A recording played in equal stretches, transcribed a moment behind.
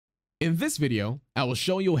In this video, I will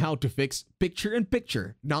show you how to fix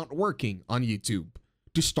picture-in-picture not working on YouTube.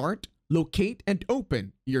 To start, locate and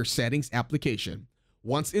open your settings application.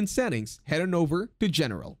 Once in settings, head on over to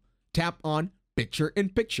General. Tap on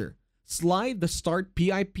Picture-in-Picture. Slide the Start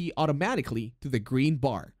PIP automatically to the green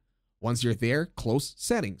bar. Once you're there, close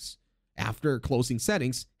Settings. After closing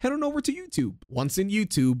Settings, head on over to YouTube. Once in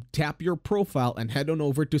YouTube, tap your profile and head on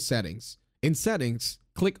over to Settings. In Settings,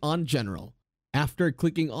 click on General. After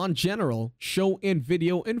clicking on General, Show in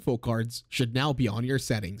Video Info Cards should now be on your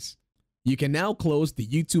settings. You can now close the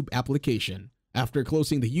YouTube application. After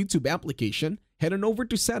closing the YouTube application, head on over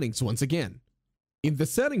to Settings once again. In the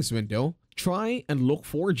Settings window, try and look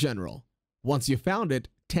for General. Once you found it,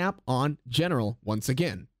 tap on General once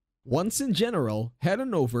again. Once in General, head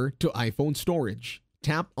on over to iPhone Storage.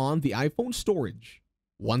 Tap on the iPhone Storage.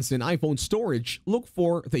 Once in iPhone Storage, look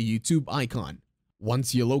for the YouTube icon.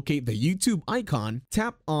 Once you locate the YouTube icon,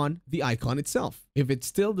 tap on the icon itself. If it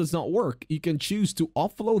still does not work, you can choose to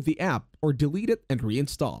offload the app or delete it and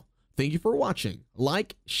reinstall. Thank you for watching.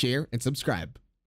 Like, share, and subscribe.